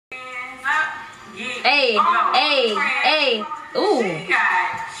Hey, hey, hey. Ooh.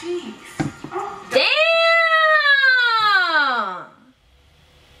 Damn.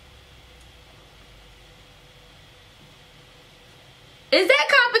 Is that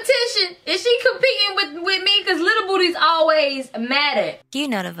competition? Is she competing with me? Because little booties always matter. You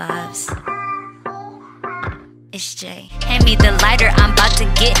know the vibes. It's Jay. Hand me the lighter, I'm about to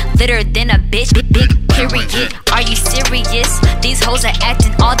get litter than a bitch. Big period. Are you serious? These hoes are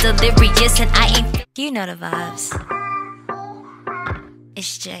acting all delirious and I ain't. You know the vibes.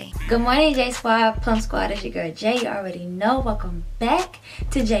 It's Jay. Good morning, J Squad, Plum Squad. It's your girl Jay. You already know. Welcome back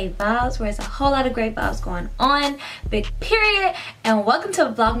to J Vibes, where there's a whole lot of great vibes going on. Big period. And welcome to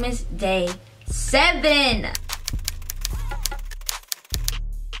Vlogmas Day 7.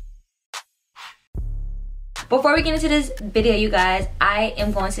 Before we get into this video, you guys, I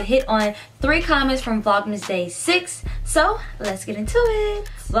am going to hit on 3 comments from Vlogmas Day 6. So, let's get into it.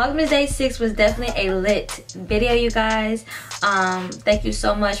 Vlogmas Day 6 was definitely a lit video, you guys. Thank you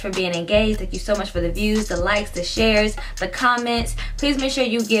so much for being engaged. Thank you so much for the views, the likes, the shares, the comments. Please make sure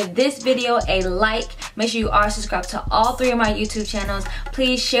you give this video a like. Make sure you are subscribed to all 3 of my YouTube channels.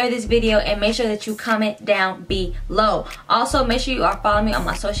 Please share this video and make sure that you comment down below. Also, make sure you are following me on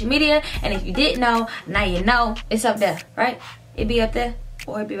my social media. And if you didn't know, now you know. It's up there, right? It'd be up there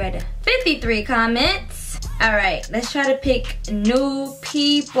or it'd be right there. 53 comments. Alright, let's try to pick new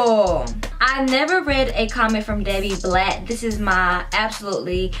people. I never read a comment from Debbie Blatt. This is my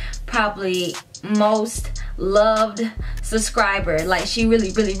absolutely, probably most loved subscriber. Like, she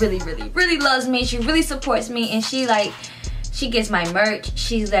really loves me. She really supports me, and she gets my merch.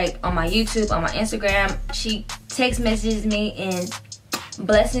 She's like on my YouTube, on my Instagram. She text messages me and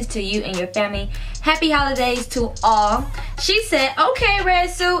blessings to you and your family. Happy holidays to all. She said, okay, red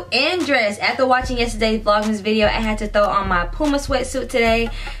suit and dress. After watching yesterday's Vlogmas video, I had to throw on my Puma sweatsuit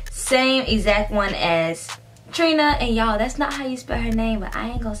today. Same exact one as Trina. And y'all, that's not how you spell her name, but I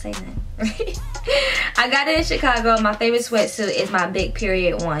ain't gonna say nothing. I got it in Chicago. My favorite sweatsuit is my big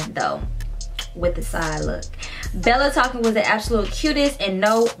period one, though, with the side look. Bella talking was the absolute cutest, and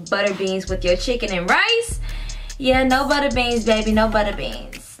no butter beans with your chicken and rice. Yeah, no butter beans, baby. No butter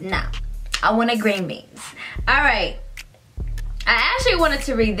beans. Nah. I wanted green beans. Alright. I actually wanted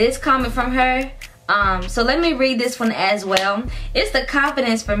to read this comment from her. So let me read this one as well. It's the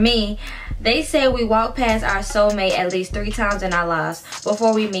confidence for me. They say we walk past our soulmate at least 3 times in our lives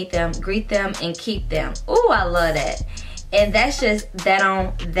before we meet them, greet them, and keep them. Ooh, I love that. And that's just that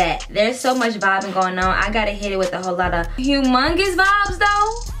on that. There's so much vibing going on. I gotta hit it with a whole lot of humongous vibes,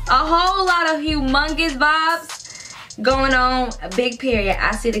 though. A whole lot of humongous vibes going on. Big period.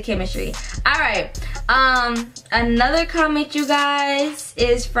 I see the chemistry. All right, another comment, you guys,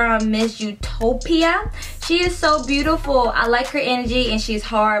 is from Miss Utopia. She is so beautiful. I like her energy, and she's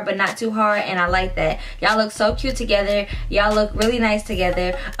hard but not too hard, and I like that. Y'all look so cute together. Y'all look really nice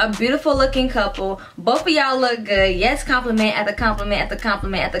together. A beautiful looking couple. Both of y'all look good. Yes, compliment after compliment after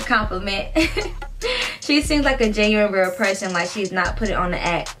compliment after compliment. She seems like a genuine real person, like she's not putting on the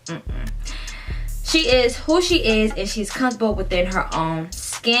act. She is who she is, and she's comfortable within her own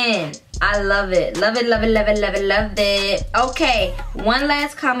skin. I love it. Love it, love it, love it, love it, love it. Okay, one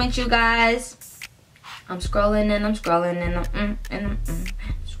last comment, you guys. I'm scrolling and I'm scrolling and I'm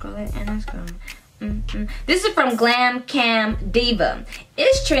scrolling and I'm scrolling. This is from Glam Cam Diva.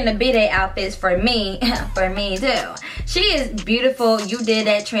 It's Trina B-Day outfits for me. For me too. She is beautiful. You did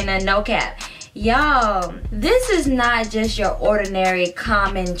that, Trina. No cap. Y'all, this is not just your ordinary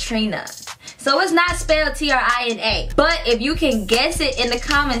common Trina. So it's not spelled T-R-I-N-A. But if you can guess it in the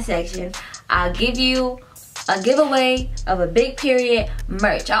comment section, I'll give you a giveaway of a big period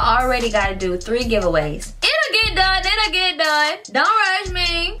merch. I already got to do 3 giveaways. It'll get done. It'll get done. Don't rush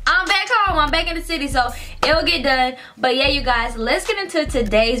me. I'm back home. I'm back in the city, so it'll get done. But yeah, you guys, let's get into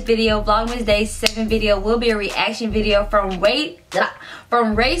today's video. Vlogmas Day 7 video will be a reaction video from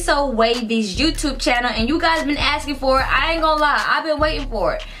Raysowavy's YouTube channel. And you guys been asking for it. I ain't gonna lie. I've been waiting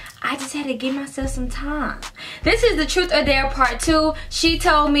for it. I just had to give myself some time. This is the Truth or Dare part 2. She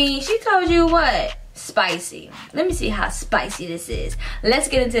told you what? Spicy. Let me see how spicy this is. Let's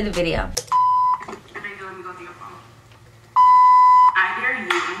get into the video. Let me go through your phone. I dare you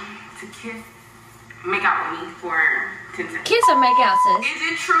to make out with me for 10 seconds. Kiss or make out, sis? Is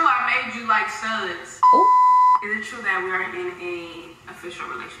it true I made you like studs? Ooh. Is it true that we are in an official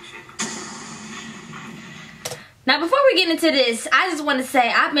relationship? Now, before we get into this, I just want to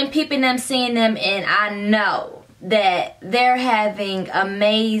say I've been peeping them, seeing them, and I know that they're having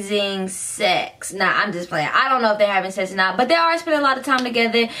amazing sex. Nah, I'm just playing. I don't know if they're having sex or not, but they are spending a lot of time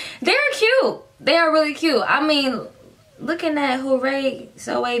together. They're cute. They are really cute. I mean, looking at who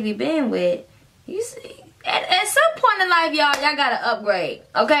Raysowavy been with, You see, at some point in life, y'all gotta upgrade,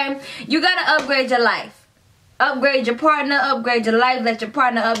 okay? You gotta upgrade your life. Upgrade your partner, upgrade your life, let your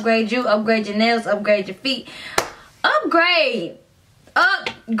partner upgrade you, upgrade your nails, upgrade your feet. Upgrade.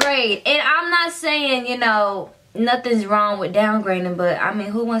 Upgrade. And I'm not saying, you know, nothing's wrong with downgrading, but I mean,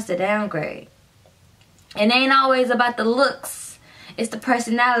 who wants to downgrade? And it ain't always about the looks. It's the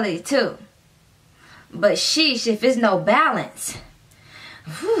personality too. But sheesh, if there's no balance.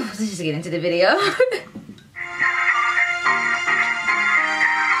 Whew, let's just get into the video.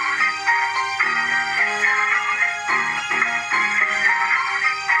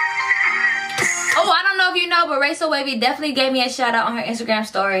 Oh, I don't know if you know, but Raysowavy definitely gave me a shout out on her Instagram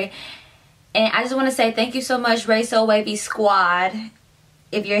story. And I just want to say thank you so much, Raysowavy squad.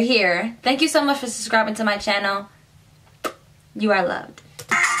 If you're here, thank you so much for subscribing to my channel. You are loved.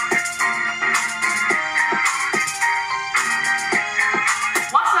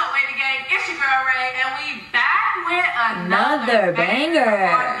 What's up, Wavy Gang? It's your girl Ray, and we back with Another banger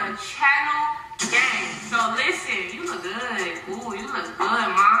on the channel, gang. So listen, you look good. Ooh, you look good,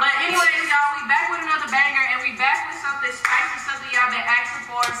 mom. But anyways, y'all, we back with another banger, and we back with something spicy, something y'all been asking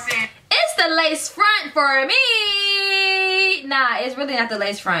for since. It's the lace front for me. Nah, it's really not the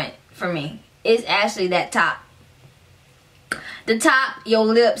lace front for me. It's actually that top. The top, your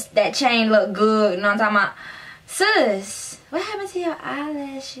lips, that chain look good. You know what I'm talking about? Sis, what happened to your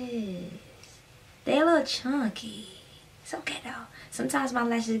eyelashes? They a little chunky. It's okay though. Sometimes my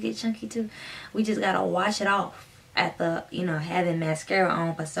lashes get chunky too. We just gotta wash it off after, you know, having mascara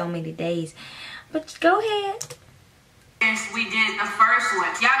on for so many days. But go ahead. We did the first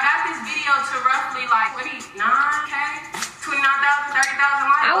one. Y'all got this video to roughly like 29K, 29,000, 30,000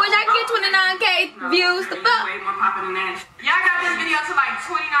 likes. I wish I could get 29K views. The fuck? Way more popping than that. Y'all got this video to like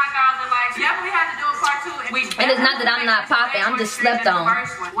 29,000 likes. Definitely had to do a part 2. It is not that I'm not popping. I'm just slept on.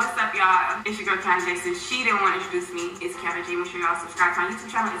 What's up, y'all? It's your girl KiannaJay. Since she didn't want to introduce me, it's KiannaJay. Make sure y'all subscribe to my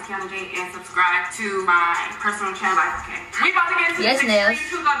YouTube channel. It's KiannaJay, and subscribe to my personal channel. Okay. We about to get into this extreme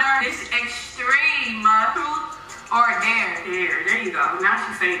truth or dare. This extreme truth or dare. There you go. Now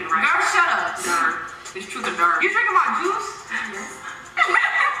she's saying it right. Girl, shut up. It's truth or dare. You drinking my juice? Yes.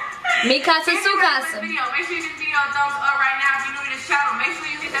 Mi casa, su casa. Make sure you give this video a thumbs up right now. If you're new to this channel, make sure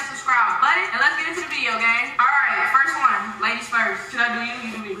you hit that subscribe button. And let's get into the video, gang. Alright, first one. Ladies first. Should I do you?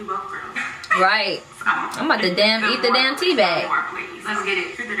 You do me. We both girls. Right. I'm about to eat the damn tea bag. Let's get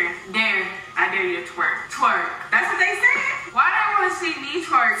it. Truth or dare? Dare. I dare you to twerk. Twerk. That's what they said. Why do they want to see me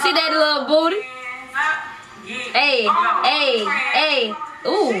twerk? See that little booty? Yeah. Hey, hey, hey.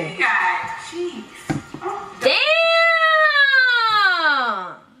 Ooh. Jeez. Damn.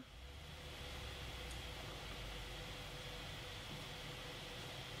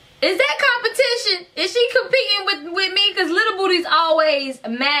 Is that competition? Is she competing with me? Because little booties always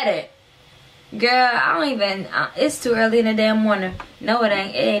matter. Girl, I don't even, it's too early in the damn morning. No, it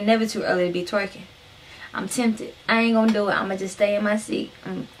ain't. It ain't never too early to be twerking. I'm tempted. I ain't gonna do it. I'm gonna just stay in my seat.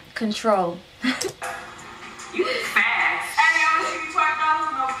 Control. You fast. Hey, y'all, see me twerk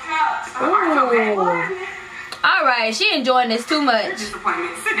dollars, no cap. Alright, she enjoying this too much.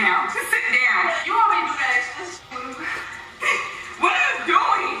 Disappointment. Sit down. Just sit down. You want me to do that? What are you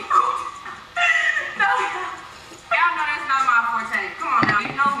doing? No. Y'all know that's not my forte. Come on now.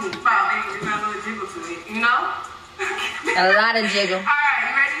 You know me. There's not no jiggle to it. You know? A lot of jiggle. Alright,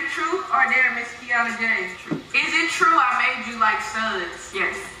 you ready? Truth or dare, Miss KiannaJay? Is it true I made you like studs?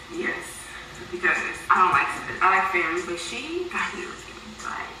 Yes. Yes. Because I don't like studs. I like family, but she got me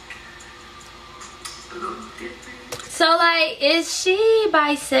like a little different. So like, is she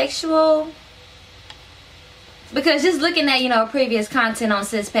bisexual? Because just looking at, you know, previous content on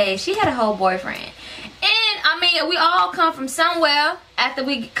sis page, she had a whole boyfriend. And I mean, we all come from somewhere. After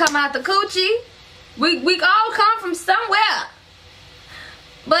we come out the coochie, we all come from somewhere.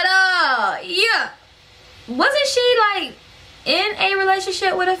 But yeah, wasn't she like in a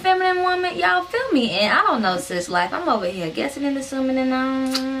relationship with a feminine woman? Y'all feel me? And I don't know sis life. I'm over here guessing and assuming, and I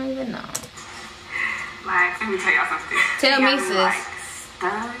don't even know. Like, let me tell y'all something. Tell me, sis. Like,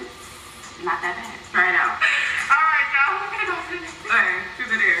 studs, not that bad. Try it out. Alright, y'all. Okay,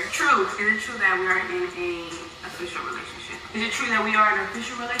 truth or dare? True. Is it true that we are in a official relationship? Is it true that we are in an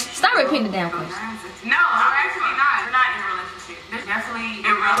official relationship? Stop repeating the damn question. No, we're actually not. We're not in a relationship. There's definitely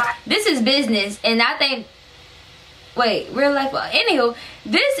in real life. This is business, and I think, wait, real life. Anywho,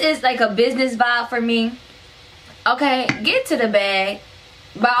 this is like a business vibe for me. Okay, get to the bag.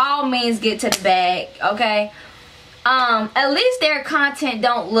 By all means, get to the bag. Okay. At least their content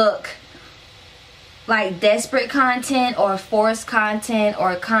don't look like desperate content or forced content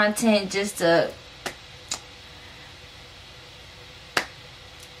or content just to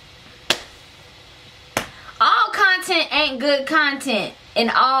content ain't good content, and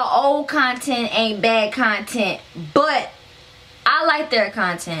all old content ain't bad content, but I like their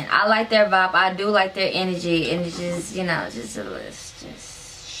content. I like their vibe. I do like their energy, and it's just, you know, just a list.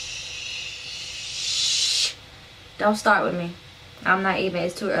 Just don't start with me. I'm not even.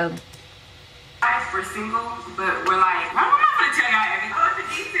 It's too early. We're single, but we're like, I'm not gonna tell y'all everything. What's the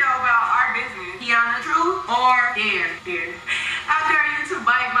detail about our business? Kianna, true or dare? Dare. I dare you to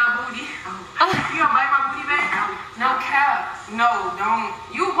bite my booty. You gonna bite my booty back? No cap. No, don't.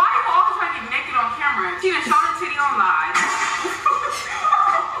 Why you always trying to get naked on camera? She done showed her titty on live.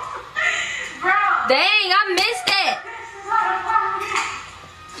 Bro. Dang, I missed that.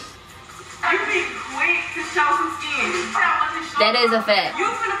 You be quick to show some skin. That is a fact. You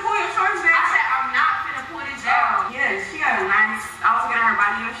finna pull your shorts back. I said I'm not finna pull this down. Yeah, she got a nice. I was looking at her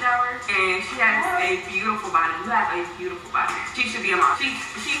body in the shower, and she has a beautiful body. You have a beautiful body. She should be a mom. She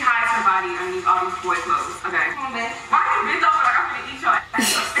hides her body underneath all these boy clothes. Okay. Come on, man. Why are you bent over like I'm gonna eat your ass?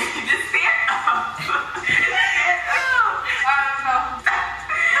 Just stand up.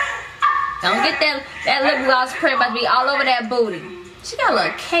 Don't get that lip gloss print about to be all over that booty. She got a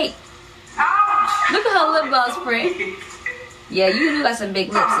little cake. Look at her lip gloss print. Yeah, you do got some big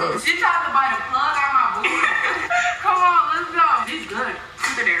lips, sis. She tried to bite a plug out my booty. Come on, let's go. She's good.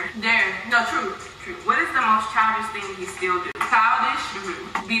 Truth or dare? Dare. No, true. True. What is the most childish thing you still do? Childish?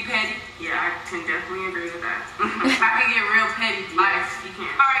 Be petty? Yeah, I can definitely agree with that. I can get real petty. Like, you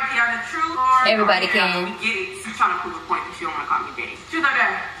can. Alright, Kianna, true or everybody can. We get it. You're trying to prove a point that you don't want to call me daddy. Truth or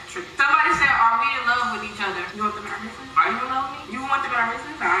dare? True. Somebody said, are we in love with each other? You want them in our business? Are you in love with me? You want them in our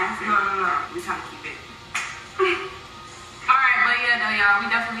business? No. We're trying to keep it. Alright, but yeah, though, y'all, we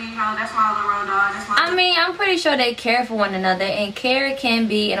definitely, you know, that's my little road dog. I mean, I'm pretty sure they care for one another, and care can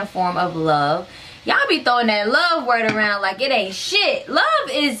be in a form of love. Y'all be throwing that love word around like it ain't shit. Love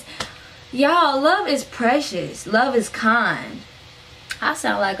is, y'all, love is precious. Love is kind. I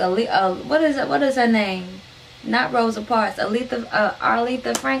sound like what is her name? Not Rosa Parks,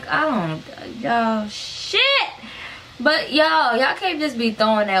 Arletha Frank. I don't, y'all, shit. But y'all can't just be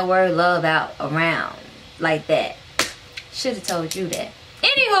throwing that word love out around like that. Should have told you that.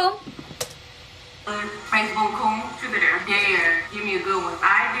 Anywho. Facebook cool. Truth or dare? Dare. Give me a good one.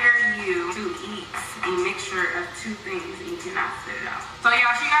 I dare you to eat a mixture of two things and you cannot spit it out. So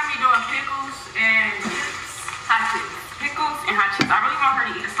y'all, she got me doing pickles and chips. Hot chips. Pickles and hot chips. I really want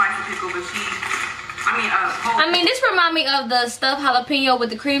her to eat a slice of pickle, but this remind me of the stuffed jalapeno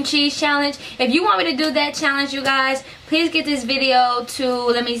with the cream cheese challenge. If you want me to do that challenge, you guys, please get this video to,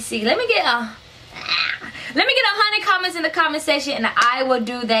 let me see, let me get 100 comments in the comment section and I will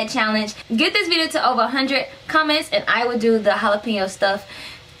do that challenge. Get this video to over 100 comments and I will do the jalapeno stuffed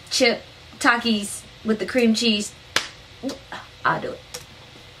chip Takis with the cream cheese. I'll do it.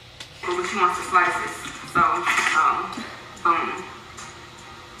 But she wants to slice it. So, boom.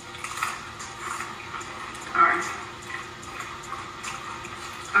 Alright.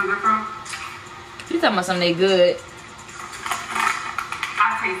 I'm good, bro? You talking about something they good.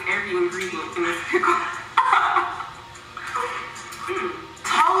 I taste every ingredient in this pickle.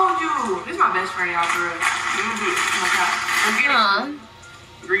 Told you. This is my best friend, y'all, for real.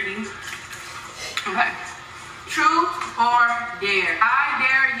 Greedy. Okay. True or dare? I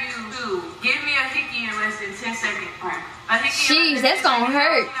dare you to give me a hickey in less than 10 seconds. A hickey. Jeez, that's gonna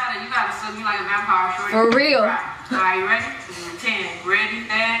hurt. You gotta suck me like a vampire, shorty. For real. Alright, you ready? 10. Ready,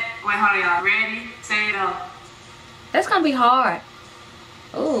 set. Wait, hold on, y'all. Ready, set, go. That's gonna be hard.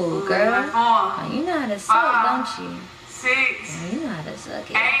 Ooh, girl. 4. Oh, you know how to suck, 5, don't you? 6. Oh, you know how to suck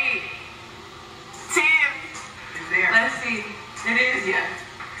it. 8. 10. Let's see. It is, yeah.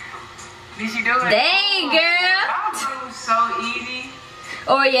 Did she do it? Dang, girl. That was so easy.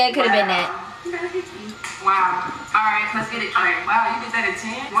 Or yeah, it could have been that. Wow. Alright, let's get it. Okay. Wow, you did that at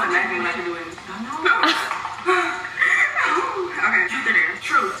 10? What exactly like to do it? I know. Okay, truth or dare?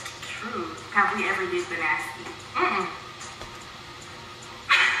 Truth. Truth. Have we ever did the nasty?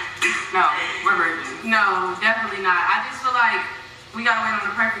 No, we're virgins. No, definitely not. I just feel like we gotta wait on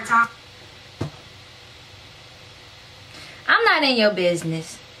the perfect time. I'm not in your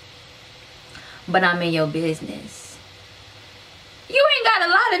business, but I'm in your business. You ain't got a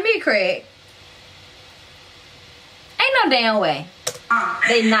lot of me, Craig. Ain't no damn way.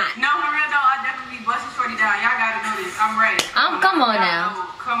 They not. No, for real though, I definitely be busting shorty down. Y'all gotta know this. I'm ready. Come on now.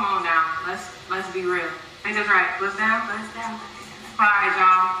 Come on now. Let's be real. Ain't that right? Bust down, bust down. Alright,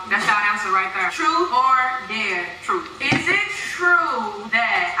 y'all. That's y'all answer right there. True or dare? True. Is it true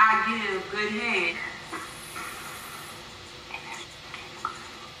that I give good head?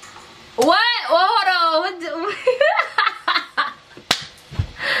 What? Well, hold on. What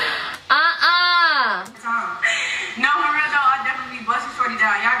No,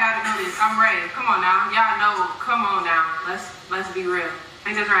 Ray. Come on now. Y'all know. Come on now. Let's be real.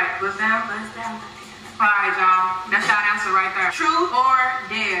 Ain't that right? Bust down. Bust down. Alright, y'all. That's y'all answer right there. True or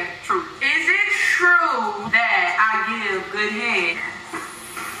dare? True. Is it true that I give good head?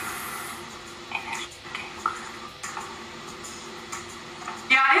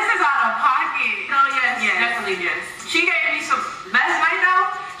 Yeah, this is out of pocket. Oh, yes. Yes. Definitely yes. She gave me some, last night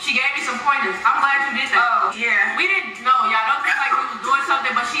though, she gave me some pointers. I'm glad you did that. Oh, yeah. We didn't know, y'all don't think like we was doing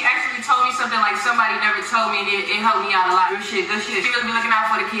something, but she actually told me something like somebody never told me, and it helped me out a lot. Good shit, good shit. She really be looking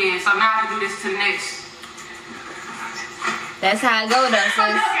out for the kids, so now I can do this to the next. That's how it go though, sis.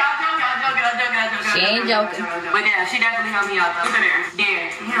 I'm joking. She ain't joking. But yeah, she definitely helped me out though. Look at there. There.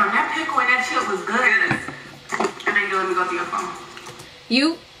 Damn, that pickle and that chip was good. And then you let me go through your phone.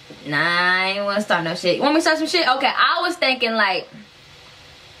 You? Nah, I ain't wanna start no shit. You want me to start some shit? Okay, I was thinking like...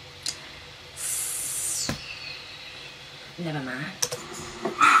 Never mind.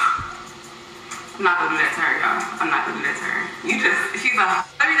 I'm not gonna do that to her, y'all. I'm not gonna do that to her. You just, she's like,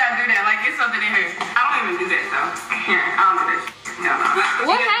 let me not do that. Like, it's something in her. I don't even do that though. Here, I don't do that. No.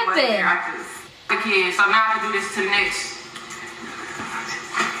 What happened? The kids, so now I can do this to the next.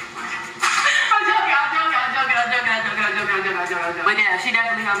 I'm joking. But yeah, she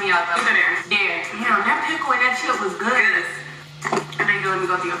definitely helped me out though. Look at there. There. Damn, that pickle and that chip was good. And then you let me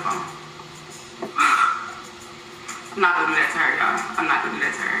go through your phone. I'm not gonna do that to her, y'all. I'm not gonna do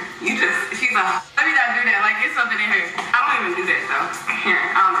that to her. You just, she's like, let me not do that. Like, it's something in her. I don't even do that though. Here,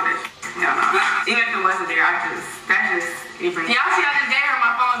 I don't do that. No. Even if it wasn't there, that's just different. Y'all see, I just gave her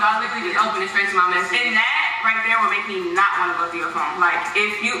my phone, though. I literally just opened it straight to my message. And that right there would make me not want to go through your phone. Like,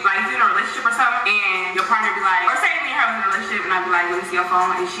 if you're in a relationship or something, and your partner be like, or say me and her was in a relationship, and I'd be like, let me see your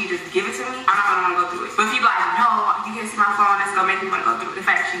phone, and she just give it to me, I'm not gonna want to go through it. But if you be like, no, you can't see my phone, that's gonna make me want to go through it. The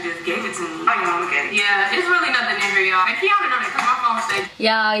fact she just gave it to me, I don't even look at it. Yeah, it's really nothing in here, y'all. And Kiana know that, because my phone stays.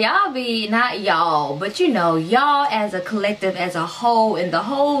 Y'all be, not y'all, but you know, y'all as a collective, as a whole, in the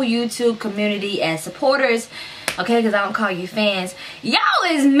whole YouTube community, as supporters, okay, because I don't call you fans, y'all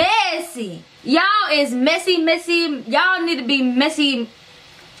is messy. Y'all is messy. Y'all need to be messy.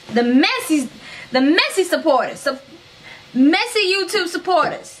 The messy supporters. So, messy YouTube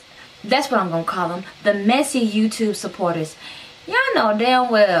supporters. That's what I'm gonna call them. The messy YouTube supporters. Y'all know damn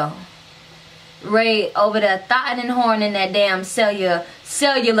well Ray over there thotting and horning that damn cellular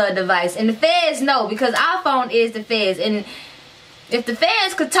device. And the feds know, because our phone is the feds. And if the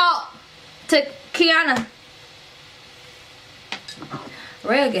feds could talk to Kiana,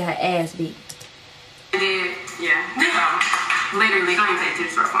 Ray will get her ass beat. Yeah. Literally, don't even take it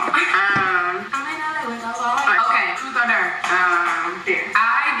to the phone. Okay, truth or dare? Dare.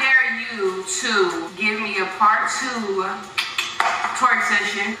 I dare you to give me a part 2 twerk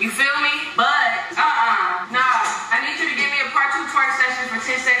session. You feel me? But, nah. I need you to give me a part 2 twerk session for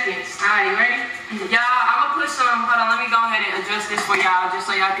 10 seconds. Alright, you ready? Y'all, I'm gonna put some, hold on, let me go ahead and adjust this for y'all, just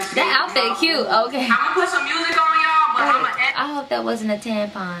so y'all can see. That outfit cute, okay. I'm gonna put some music on y'all, but I'm gonna... I hope that wasn't a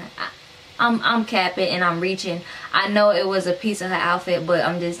tampon. I'm capping and I'm reaching. I know it was a piece of her outfit, but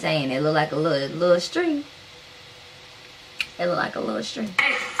I'm just saying it looked like a little string. It looked like a little string.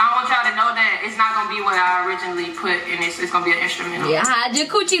 I want y'all to know that it's not gonna be what I originally put in this. It's gonna be an instrumental. Yeah, hide your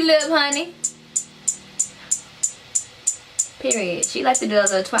coochie lip, honey. Period. She likes to do a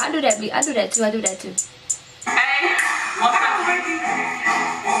little twerk. I do that too. Hey, what's up, baby?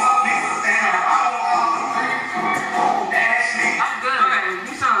 I'm good. Okay,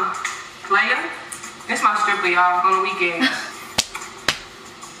 do some. Leia, this my stripper, y'all, on the weekend.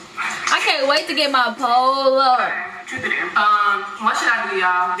 I can't wait to get my pole up. Truth or dare. What should I do,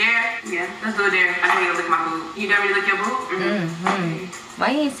 y'all? Dare? Yeah, let's do a dare. I need to lick my boob. You dare me to lick your boob?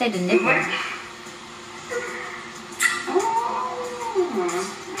 Why you ain't say the nipple? Ooh.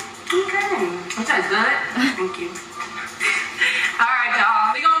 Okay. Which is good. Thank you. Alright,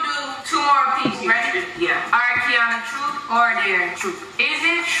 y'all. We're gonna do 2 more pieces. Ready? Yeah. Alright, Kiana, truth or dare? Truth. Is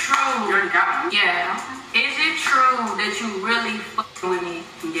it true? You already got one? Yeah. Is it true that you really fucking with me?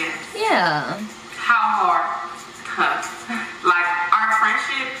 Yes. Yeah. How hard? Like, our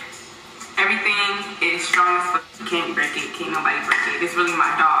friendship, everything is strong as fuck. You can't break it. Can't nobody break it. It's really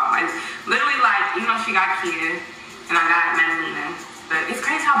my dog. Like, literally, like, you know, she got Kia, and I got Madalena. But it's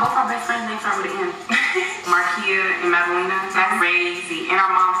crazy how both our best friends' names start with an M. Markia and Madalena. That's crazy. And our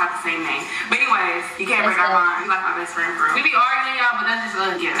moms got the same name. But anyways, you can't break our bond. You like my best friend, bro. We be arguing, y'all, but that's just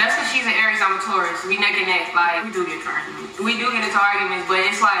us. Yeah. That's because she's an Aries, I'm a Taurus. We neck and neck. Like, we do get into arguments. But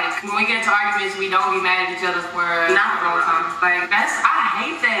it's like, when we get into arguments, we don't be mad at each other for not a long time. Like, I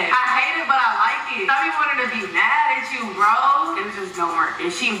hate that. I hate it, but I like it. I be wanting to be mad at at you, bro. It just don't work.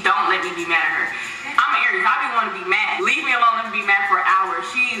 And she don't let me be mad at her. I'm an Aries. I be want to be mad. Leave me alone. Let me be mad for an hour.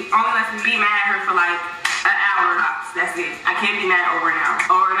 She only lets me be mad at her for like an hour. That's it. I can't be mad over an hour.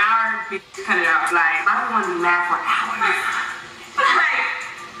 Over an hour, cut it out. Like, I don't want to be mad for an hour. Like,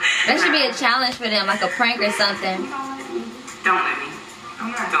 that should be a challenge for them, like a prank or something. Don't let me.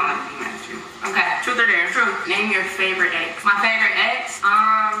 Don't let me be mad at you. Okay, truth or dare? Truth. Name your favorite ex. My favorite ex?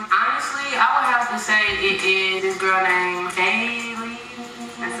 Honestly, I would have to say it is this girl named Bailey.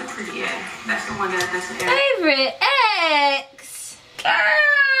 That's a pretty ex. That's the one that's the ex. Favorite ex? Girl.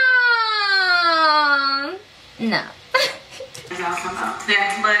 No.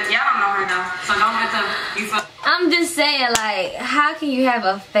 Yeah, but y'all don't know her though, so don't get to you feel. I'm just saying, like, how can you have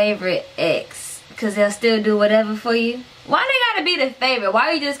a favorite ex? Because they'll still do whatever for you? Why they gotta be the favorite?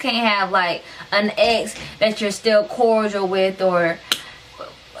 Why you just can't have like an ex that you're still cordial with, or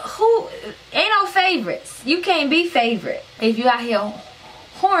who? Ain't no favorites. You can't be favorite. If you out here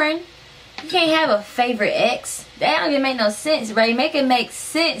whoring, you can't have a favorite ex. That don't even make no sense, Ray. Make it make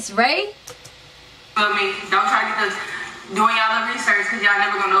sense, Ray. Feel me? Don't try to get the doing y'all the research, because y'all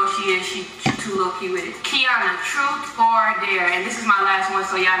never gonna know who she is. She too low-key with it. Kianna, truth or dare? And this is my last one,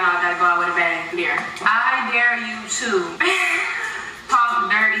 so y'all know I gotta go out with a bang. Dare. I dare you to talk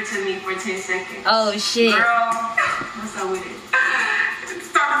dirty to me for 10 seconds. Oh, shit. Girl, what's up with it?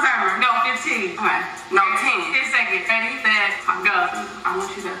 Start the timer. No, 15. Okay. No, 10. 10 seconds. Ready? Set. Go. I want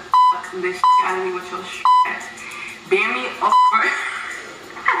you to fuck this shit out of me with your shit. Bend me over.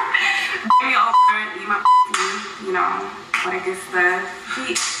 Bend me over. Eat my you know, what I guess I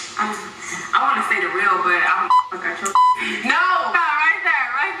want to say the real, but I'm got your no, right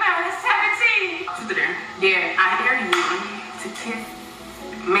there, that's 17. Truth or dare? Dare. I dare you to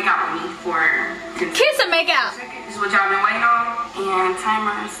make out with me for 10 seconds. Kiss or make out? This is what y'all been waiting on, and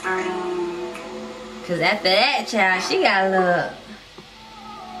timer starting. Cause after that, child, she got a little.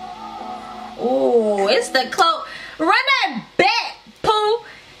 Ooh, it's the close. Run that back, Pooh.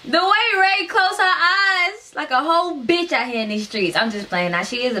 The way Ray closed her eyes like a whole bitch out here in these streets. I'm just playing. Now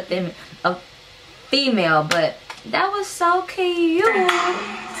she is a female, but that was so cute. To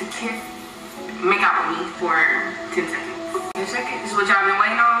make out with me for 10 seconds. 10 seconds. This is what y'all been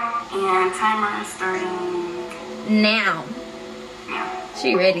waiting on, and timer starting now. Yeah.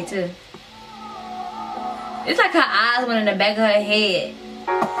 She ready too. It's like her eyes went in the back of her head.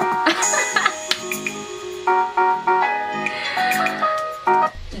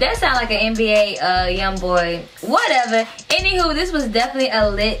 That sound like an NBA young boy. Whatever. Anywho, this was definitely a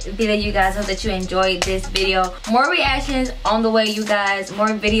lit video, you guys. Hope that you enjoyed this video. More reactions on the way, you guys. More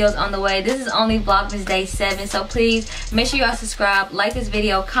videos on the way. This is only Vlogmas Day 7. So please make sure y'all subscribe, like this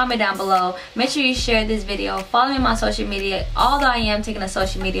video, comment down below. Make sure you share this video. Follow me on my social media. Although I am taking a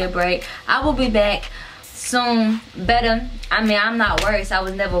social media break, I will be back soon, better. I mean, I'm not worse. I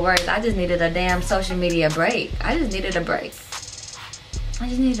was never worse. I just needed a damn social media break. I just needed a break.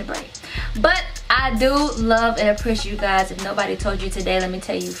 But I do love and appreciate you guys. If nobody told you today, let me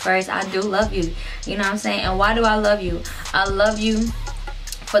tell you first, I do love you. You know what I'm saying? And why do I love you? I love you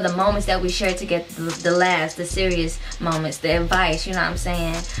for the moments that we share together, the serious moments, the advice, you know what I'm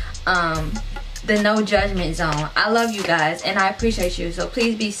saying? The no judgment zone. I love you guys and I appreciate you. So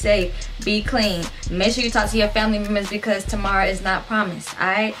please be safe, be clean. Make sure you talk to your family members, because tomorrow is not promised.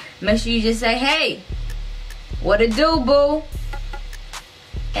 Alright? Make sure you just say, hey, what it do, boo?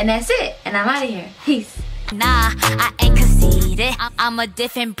 And that's it. And I'm out of here. Peace. Nah, I ain't conceited. I'm a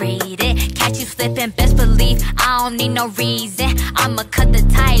different breed. Catch you slipping, best believe I don't need no reason. I'ma cut the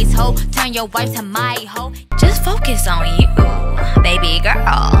ties, ho. Turn your wife to my hoe. Just focus on you, baby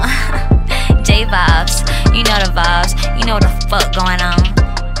girl. J vibes, you know the vibes. You know what the fuck going on.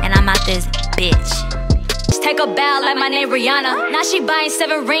 And I'm out this bitch. Just take a bow like my name Rihanna. Now she buying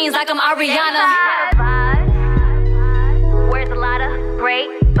 7 rings like I'm Ariana.